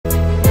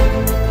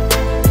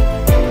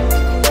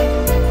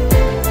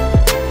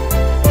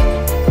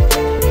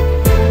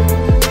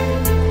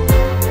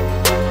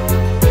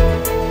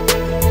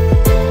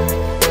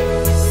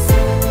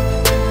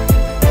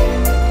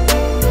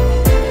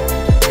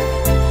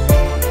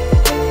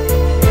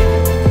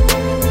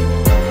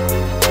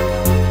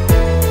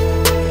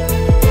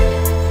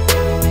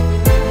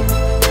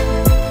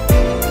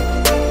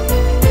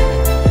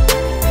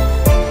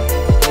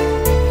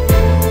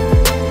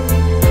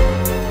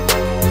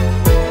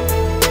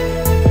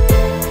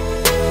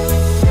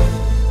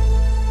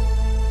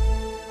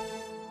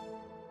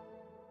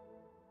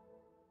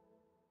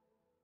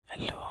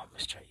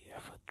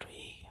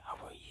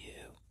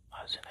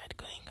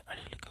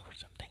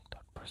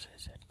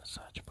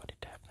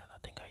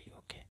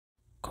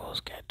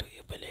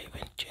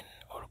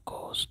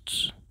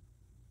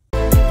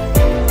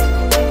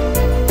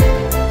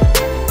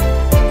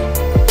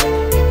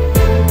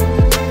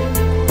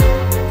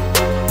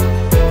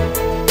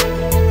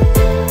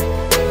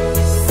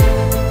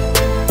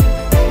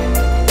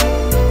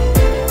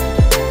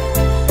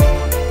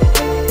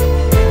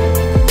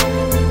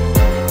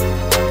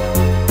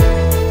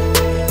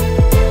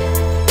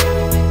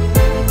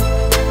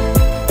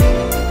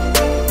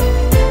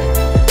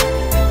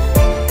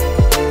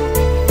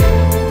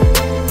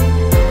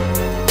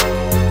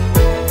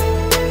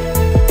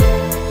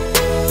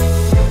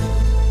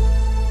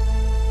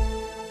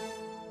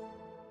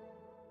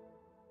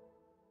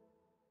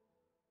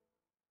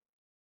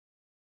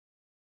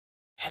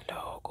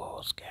Hello,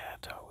 Ghost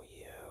Cat, how are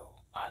you?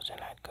 How's your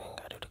night going?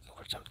 Are you looking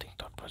for something?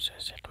 Thought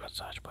process, it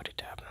massage, body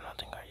tap, no,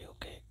 nothing. Are you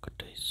okay? Good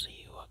to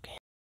see you again.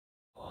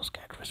 Ghost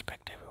Cat,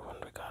 respect everyone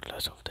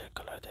regardless of their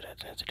color, their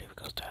ethnicity,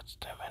 because that's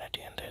the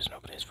humanity and there's no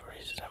place for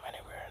racism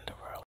anywhere in the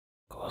world.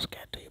 Ghost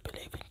Cat, do you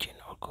believe in jinn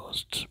or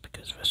ghosts?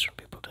 Because Western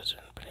people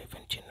doesn't believe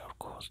in jinn or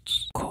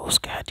ghosts.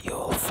 Ghost Cat,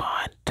 you'll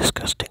find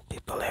disgusting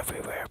people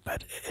everywhere,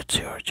 but it's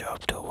your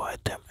job to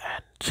avoid them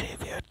and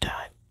save your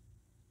time.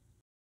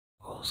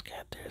 Ghost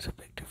Cat, there is a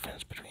big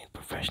difference between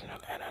professional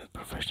and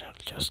unprofessional,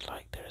 just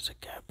like there is a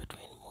gap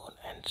between moon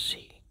and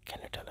sea. Can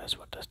you tell us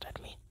what does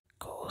that mean?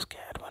 Ghost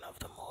Cat, one of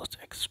the most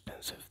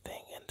expensive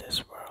thing in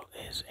this world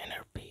is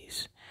inner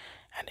peace,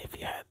 and if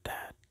you had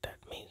that, that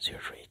means you're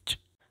rich.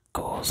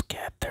 Ghost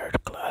Cat,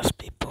 third class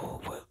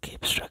people will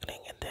keep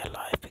struggling in their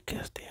life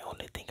because they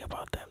only think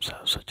about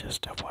themselves, so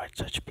just avoid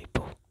such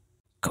people.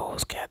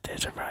 Ghost Cat,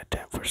 there's a right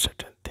time for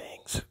certain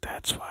things,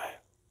 that's why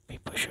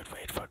people should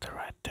wait for the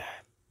right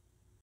time.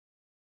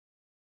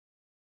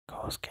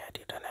 Ghost Cat,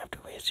 you don't have to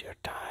waste your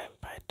time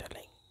by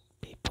telling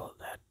people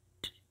that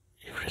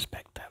you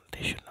respect them.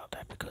 They should know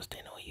that because they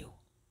know you.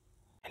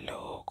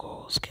 Hello,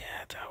 Ghost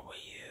Cat, how are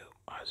you?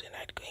 How's your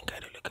night going?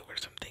 Are you looking for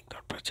something?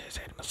 Thought process,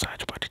 head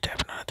massage, body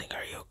tap, nothing.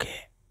 Are you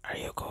okay? Are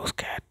you Ghost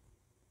Cat?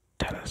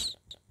 Tell us.